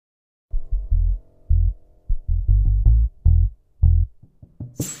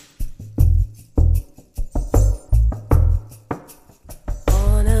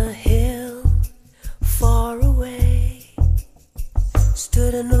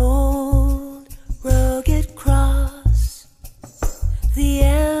an old rugged cross, the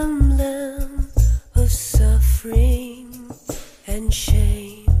emblem of suffering and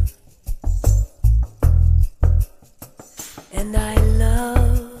shame. And I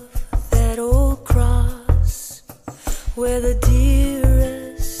love that old cross, where the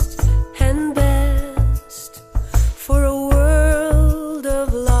dearest and best for a world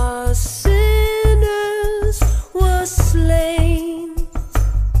of lost sinners was slain.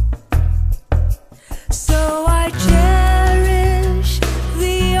 So I cherish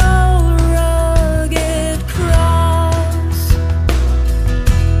the old rugged cross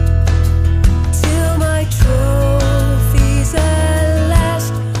till my trophies at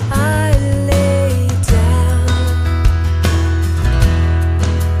last I lay down.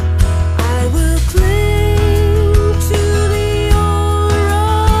 I will cling to the old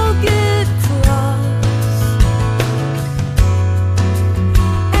rugged cross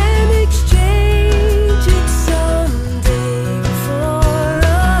and exchange it someday for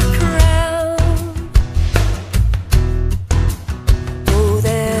a crown. Oh,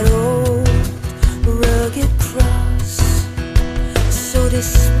 that old rugged cross, so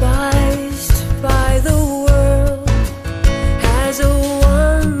despised